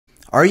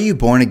Are you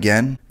born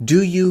again?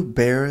 Do you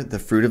bear the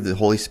fruit of the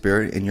Holy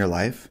Spirit in your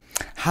life?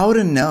 How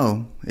to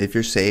know if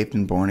you're saved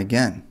and born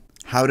again?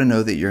 How to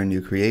know that you're a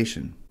new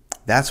creation?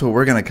 That's what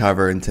we're going to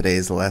cover in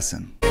today's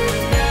lesson.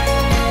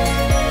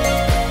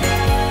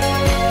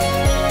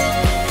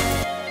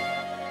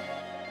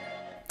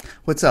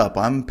 What's up?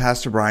 I'm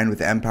Pastor Brian with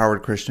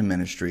MPowered Christian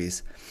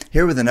Ministries,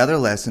 here with another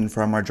lesson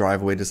from our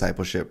Driveway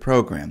Discipleship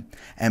program,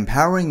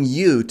 empowering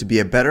you to be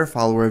a better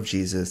follower of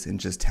Jesus in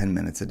just 10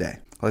 minutes a day.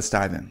 Let's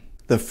dive in.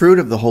 The fruit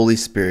of the Holy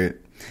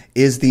Spirit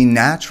is the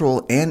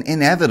natural and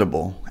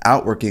inevitable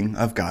outworking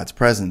of God's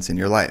presence in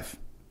your life.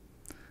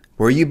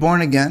 Were you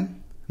born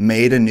again,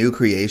 made a new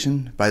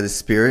creation by the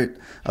Spirit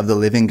of the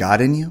living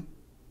God in you?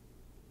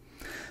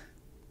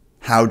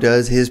 How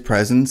does His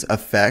presence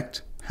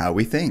affect how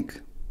we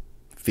think,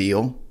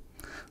 feel,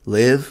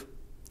 live,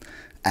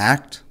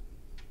 act?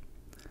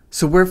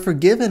 So we're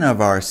forgiven of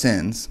our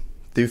sins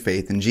through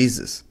faith in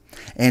Jesus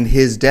and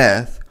His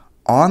death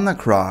on the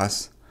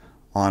cross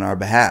on our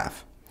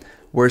behalf.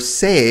 We're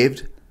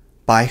saved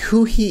by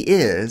who He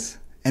is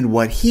and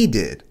what He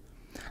did,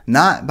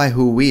 not by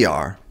who we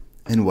are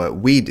and what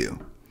we do.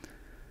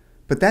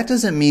 But that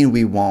doesn't mean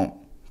we won't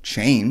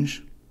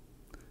change.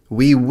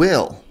 We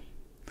will.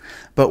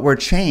 But we're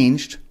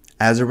changed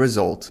as a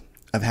result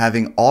of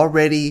having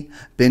already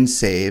been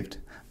saved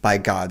by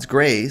God's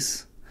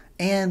grace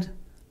and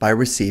by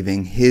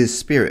receiving His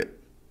Spirit,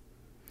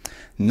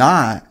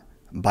 not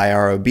by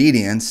our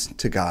obedience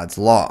to God's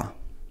law.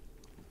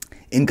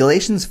 In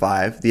Galatians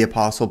 5, the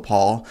Apostle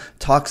Paul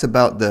talks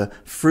about the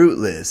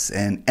fruitless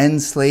and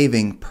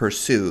enslaving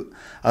pursuit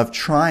of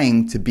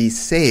trying to be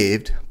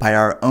saved by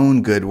our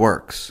own good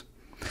works.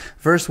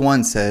 Verse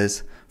 1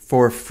 says,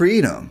 "For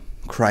freedom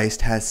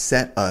Christ has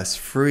set us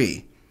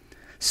free.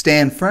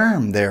 Stand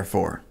firm,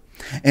 therefore,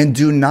 and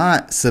do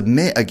not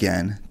submit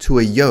again to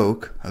a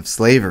yoke of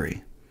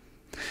slavery."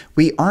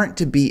 We aren't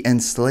to be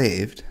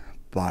enslaved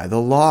by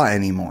the law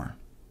anymore.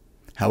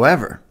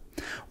 However,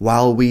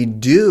 while we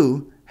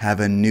do have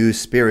a new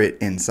spirit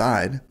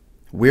inside,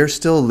 we're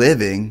still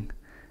living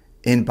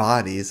in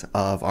bodies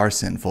of our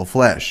sinful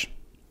flesh.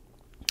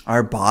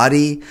 Our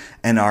body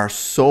and our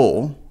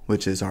soul,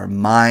 which is our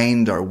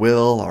mind, our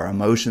will, our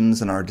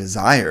emotions, and our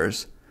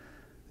desires,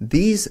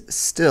 these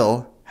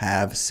still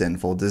have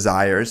sinful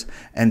desires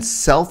and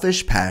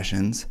selfish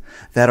passions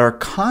that are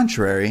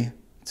contrary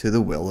to the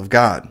will of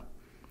God.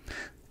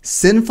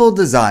 Sinful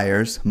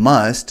desires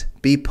must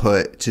be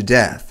put to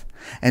death,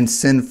 and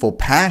sinful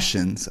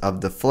passions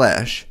of the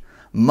flesh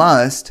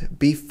must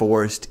be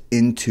forced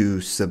into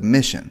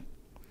submission.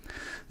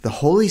 The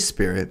Holy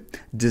Spirit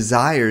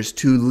desires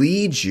to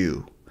lead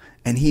you,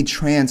 and He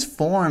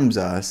transforms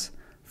us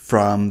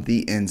from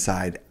the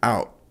inside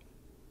out.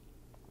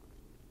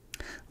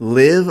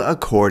 Live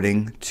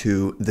according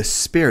to the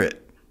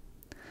Spirit.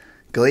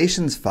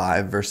 Galatians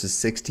 5 verses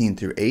 16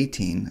 through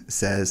 18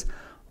 says,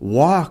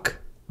 "Walk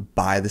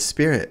by the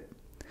Spirit,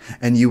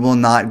 and you will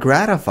not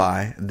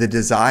gratify the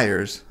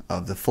desires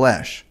of the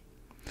flesh.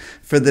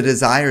 For the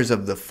desires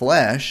of the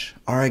flesh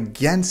are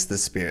against the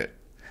Spirit,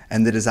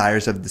 and the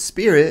desires of the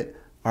Spirit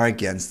are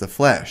against the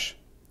flesh.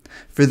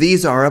 For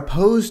these are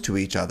opposed to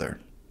each other,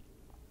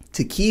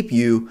 to keep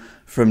you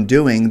from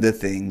doing the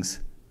things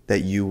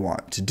that you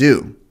want to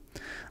do.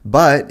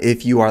 But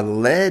if you are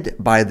led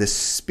by the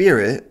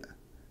Spirit,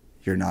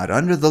 you're not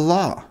under the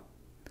law.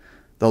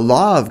 The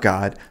law of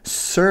God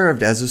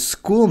served as a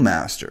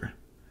schoolmaster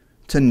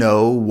to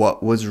know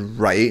what was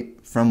right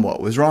from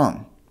what was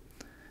wrong.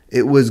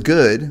 It was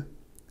good,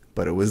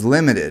 but it was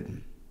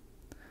limited.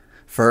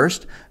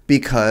 First,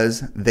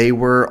 because they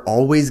were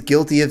always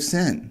guilty of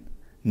sin,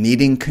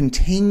 needing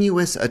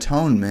continuous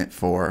atonement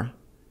for.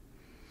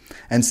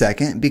 And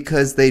second,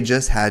 because they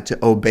just had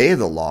to obey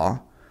the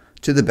law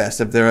to the best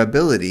of their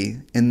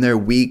ability in their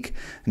weak,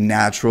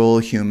 natural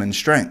human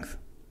strength.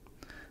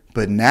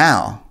 But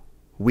now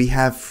we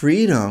have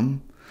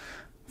freedom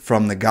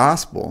from the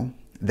gospel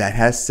that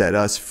has set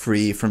us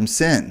free from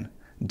sin,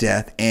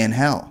 death, and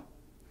hell,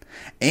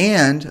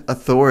 and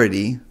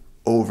authority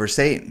over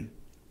Satan,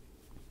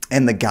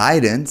 and the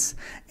guidance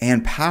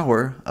and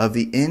power of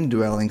the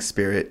indwelling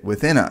Spirit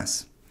within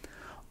us.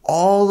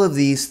 All of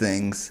these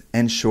things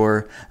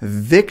ensure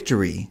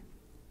victory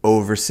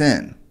over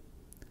sin,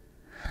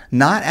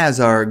 not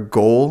as our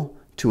goal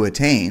to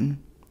attain,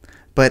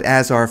 but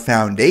as our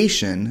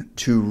foundation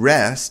to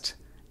rest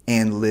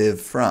and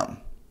live from.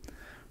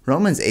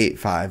 Romans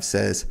 8:5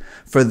 says,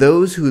 "For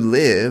those who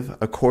live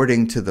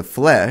according to the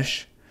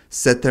flesh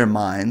set their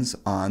minds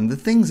on the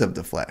things of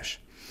the flesh,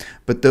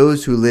 but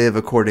those who live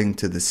according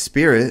to the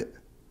Spirit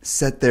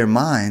set their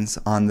minds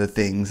on the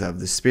things of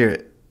the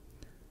Spirit."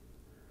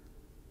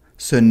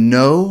 So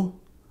know,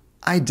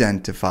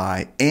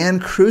 identify,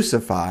 and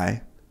crucify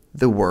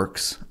the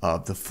works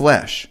of the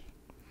flesh.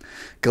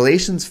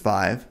 Galatians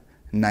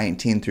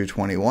 5:19 through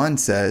 21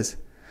 says,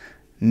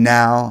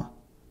 "Now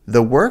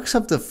the works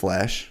of the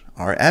flesh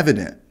are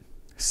evident: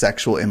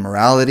 sexual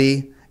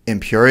immorality,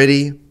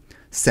 impurity,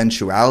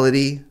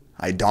 sensuality,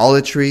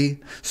 idolatry,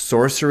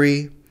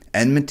 sorcery,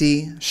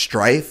 enmity,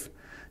 strife,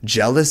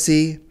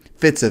 jealousy,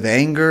 fits of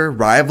anger,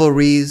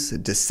 rivalries,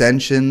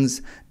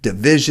 dissensions,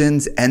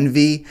 divisions,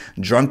 envy,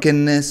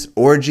 drunkenness,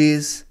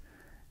 orgies,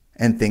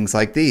 and things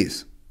like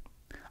these.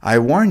 I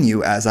warn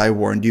you, as I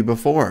warned you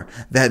before,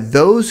 that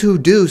those who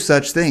do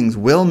such things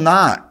will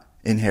not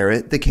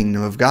inherit the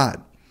kingdom of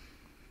God.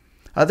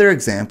 Other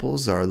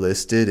examples are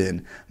listed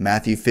in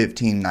Matthew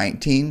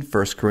 15:19,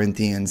 1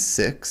 Corinthians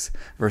 6,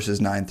 verses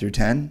 9 through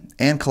 10,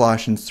 and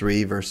Colossians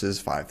 3, verses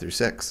 5 through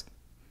 6.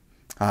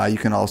 You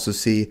can also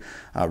see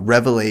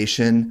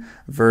Revelation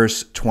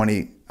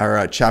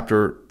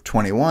chapter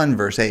 21,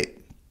 verse 8.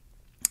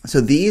 So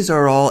these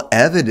are all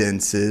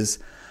evidences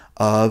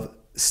of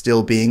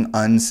still being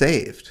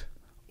unsaved,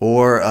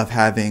 or of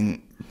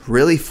having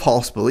really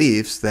false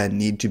beliefs that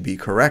need to be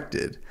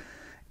corrected,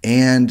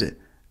 and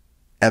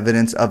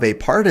evidence of a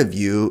part of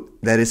you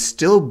that is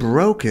still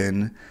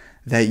broken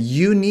that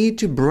you need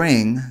to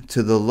bring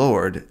to the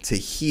Lord to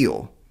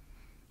heal.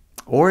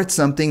 Or it's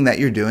something that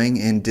you're doing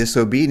in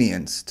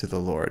disobedience to the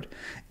Lord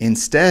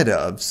instead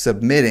of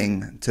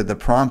submitting to the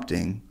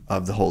prompting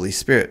of the Holy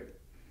Spirit.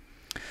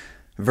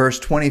 Verse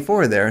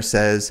 24 there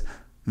says,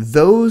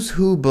 "Those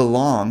who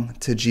belong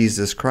to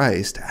Jesus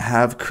Christ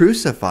have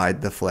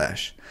crucified the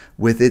flesh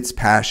with its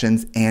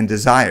passions and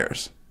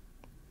desires."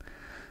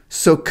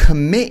 So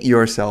commit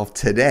yourself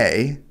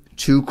today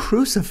to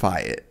crucify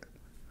it.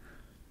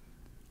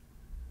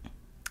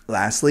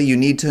 Lastly, you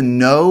need to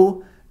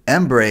know,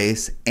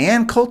 embrace,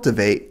 and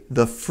cultivate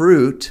the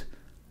fruit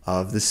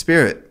of the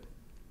Spirit.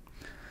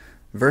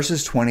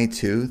 Verses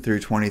 22 through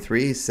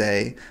 23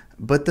 say,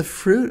 "But the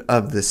fruit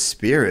of the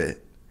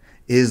Spirit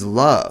is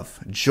love,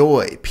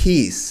 joy,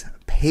 peace,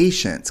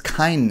 patience,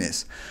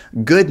 kindness,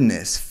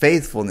 goodness,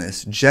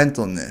 faithfulness,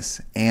 gentleness,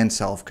 and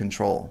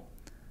self-control.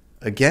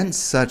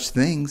 Against such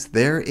things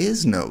there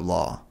is no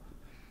law."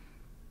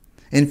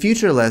 In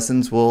future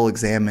lessons, we'll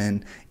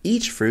examine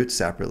each fruit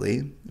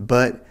separately,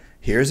 but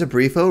here's a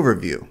brief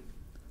overview.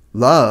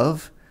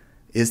 Love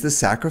is the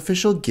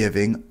sacrificial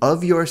giving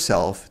of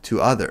yourself to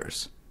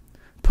others,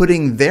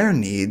 putting their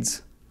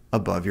needs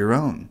above your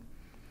own.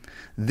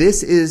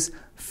 This is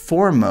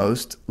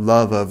foremost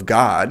love of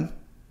God,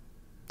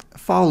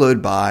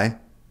 followed by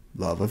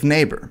love of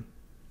neighbor.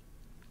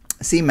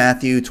 See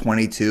Matthew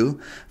 22,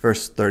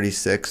 verse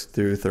 36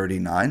 through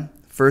 39,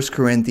 1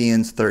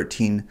 Corinthians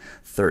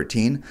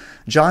 13:13,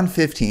 John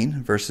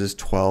 15, verses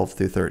 12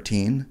 through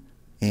 13,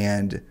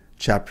 and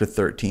chapter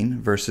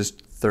 13, verses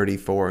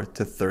 34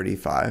 to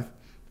 35,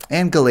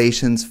 and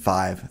Galatians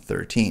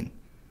 5:13.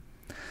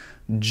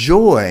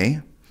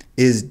 Joy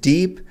is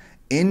deep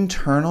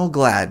internal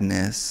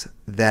gladness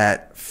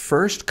that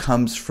first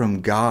comes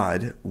from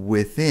God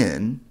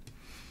within,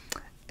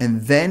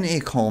 and then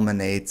it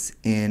culminates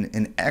in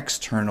an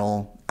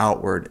external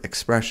outward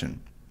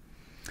expression.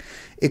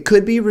 It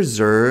could be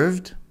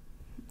reserved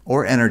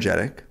or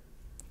energetic,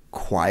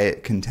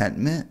 quiet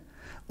contentment,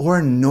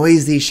 or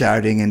noisy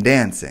shouting and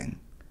dancing.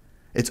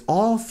 It's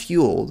all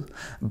fueled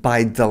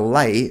by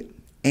delight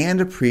and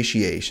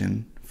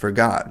appreciation for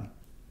God.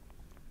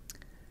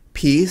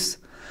 Peace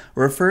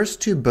refers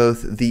to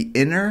both the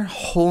inner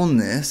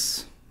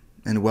wholeness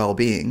and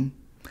well-being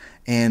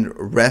and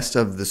rest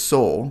of the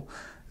soul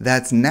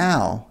that's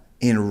now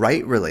in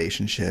right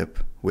relationship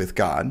with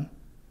God,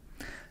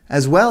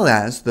 as well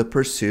as the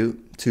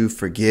pursuit to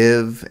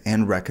forgive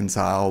and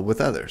reconcile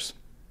with others.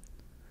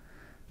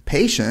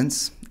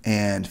 Patience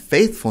and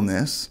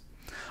faithfulness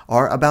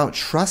are about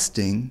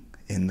trusting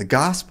in the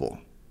gospel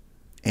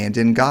and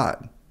in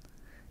God,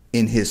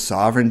 in His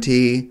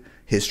sovereignty,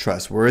 His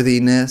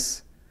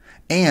trustworthiness,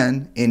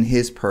 and in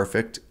His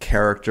perfect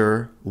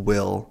character,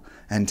 will,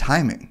 and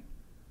timing.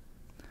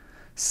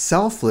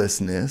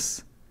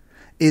 Selflessness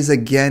is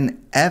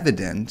again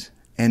evident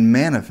and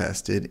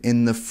manifested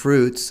in the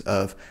fruits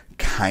of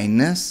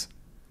kindness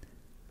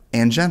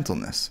and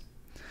gentleness,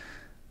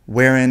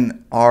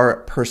 wherein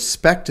our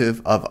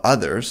perspective of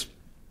others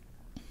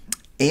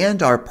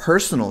and our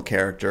personal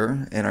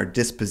character and our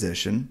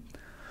disposition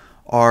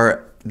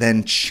are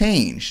then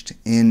changed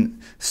in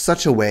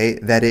such a way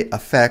that it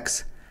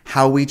affects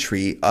how we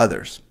treat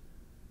others.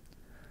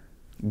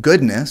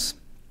 Goodness,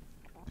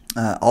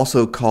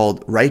 also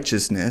called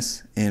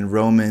righteousness in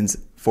Romans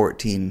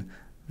 14,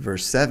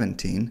 verse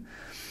 17,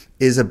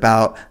 is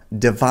about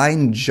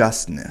divine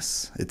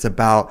justness. It's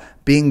about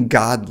being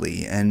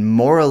godly and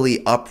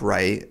morally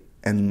upright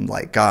and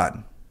like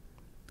God.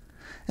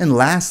 And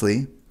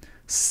lastly,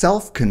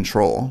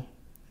 self-control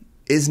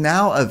is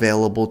now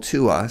available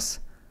to us,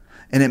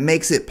 and it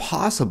makes it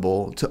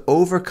possible to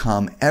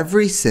overcome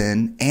every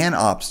sin and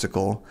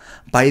obstacle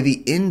by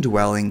the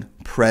indwelling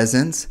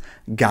presence,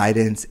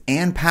 guidance,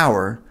 and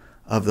power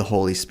of the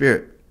Holy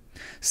Spirit.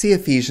 See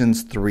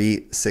Ephesians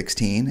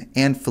 3:16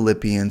 and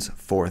Philippians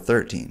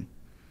 4:13.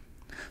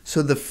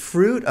 So the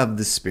fruit of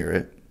the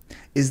Spirit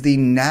is the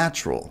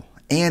natural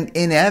and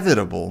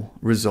inevitable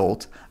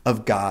result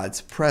of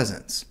God's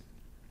presence.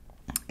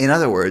 In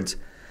other words,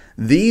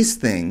 these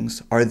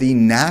things are the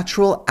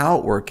natural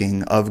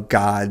outworking of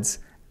God's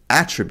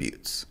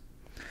attributes.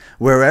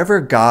 Wherever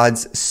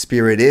God's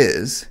Spirit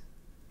is,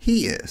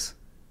 He is.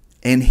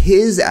 And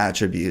his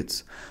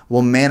attributes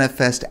will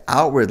manifest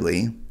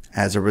outwardly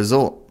as a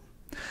result.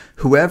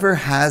 Whoever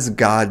has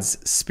God's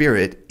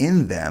Spirit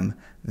in them,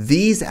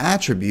 these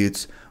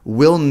attributes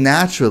will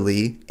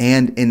naturally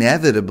and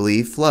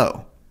inevitably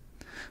flow.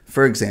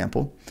 For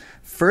example,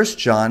 1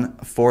 John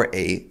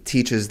 4:8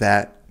 teaches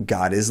that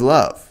God is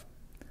love.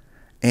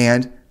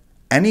 And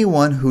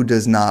anyone who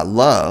does not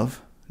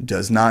love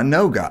does not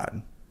know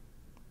God.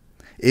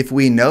 If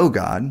we know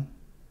God,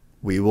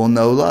 we will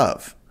know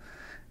love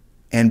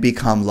and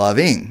become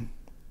loving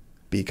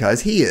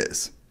because he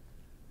is.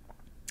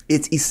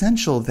 It's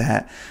essential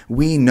that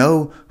we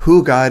know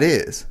who God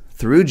is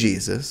through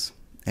Jesus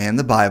and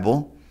the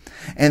Bible,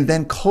 and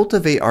then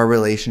cultivate our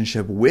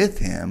relationship with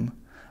him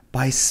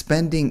by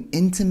spending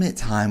intimate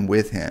time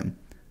with him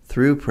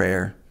through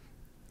prayer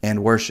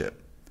and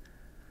worship.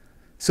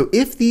 So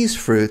if these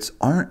fruits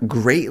aren't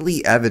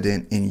greatly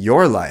evident in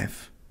your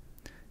life,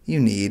 you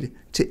need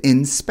to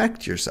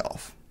inspect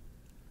yourself.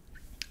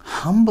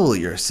 Humble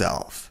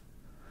yourself.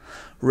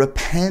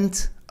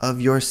 Repent of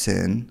your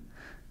sin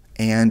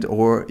and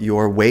or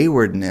your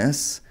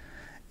waywardness,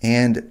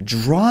 and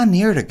draw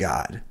near to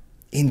God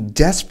in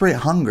desperate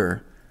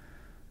hunger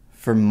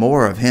for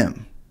more of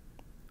him.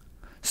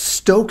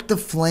 Stoke the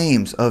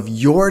flames of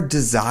your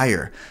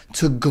desire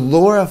to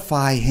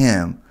glorify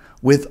him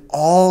with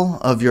all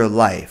of your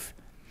life,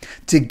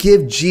 to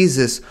give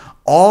Jesus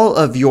all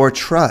of your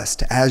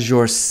trust as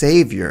your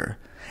Savior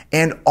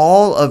and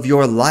all of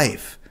your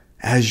life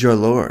as your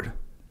Lord.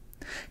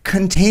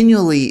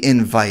 Continually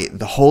invite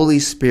the Holy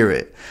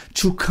Spirit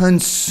to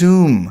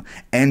consume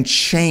and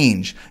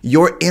change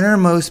your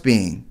innermost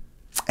being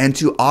and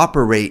to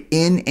operate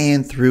in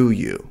and through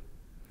you.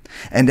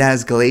 And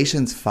as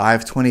Galatians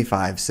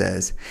 5:25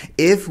 says,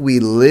 if we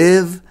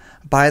live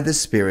by the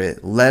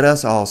Spirit, let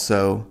us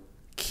also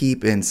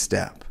keep in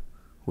step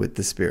with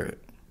the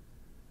Spirit.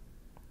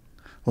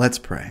 Let's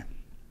pray.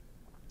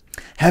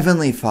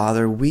 Heavenly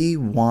Father, we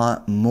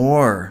want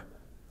more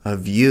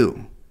of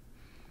you.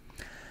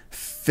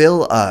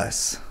 Fill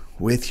us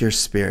with your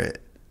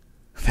Spirit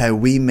that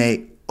we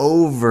may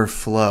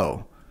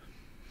overflow.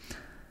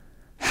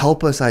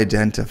 Help us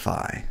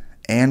identify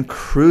and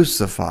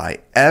crucify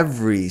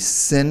every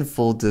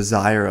sinful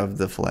desire of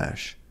the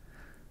flesh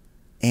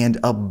and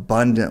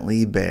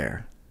abundantly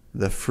bear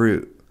the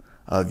fruit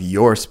of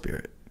your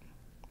Spirit.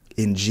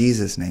 In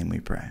Jesus' name we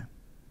pray.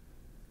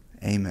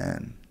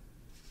 Amen.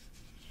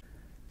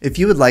 If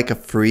you would like a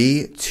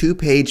free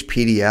 2-page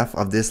PDF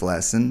of this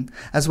lesson,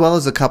 as well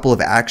as a couple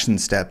of action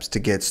steps to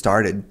get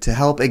started to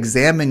help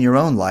examine your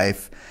own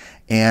life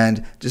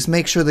and just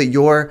make sure that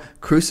you're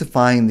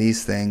crucifying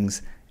these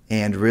things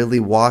and really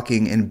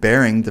walking and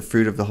bearing the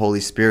fruit of the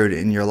Holy Spirit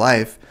in your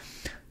life,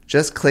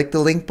 just click the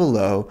link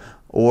below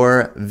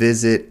or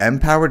visit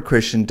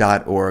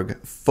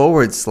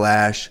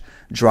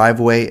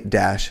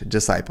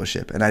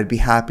empoweredchristian.org/driveway-discipleship. And I'd be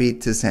happy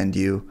to send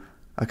you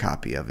a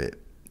copy of it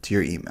to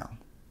your email.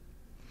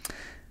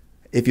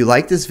 If you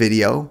like this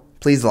video,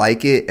 please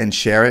like it and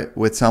share it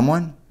with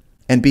someone.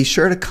 And be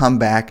sure to come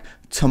back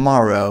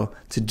tomorrow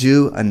to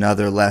do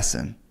another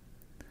lesson.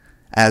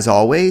 As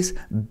always,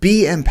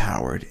 be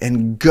empowered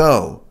and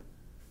go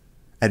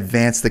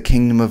advance the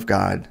kingdom of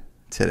God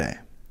today.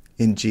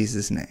 In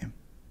Jesus' name,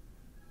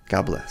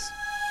 God bless.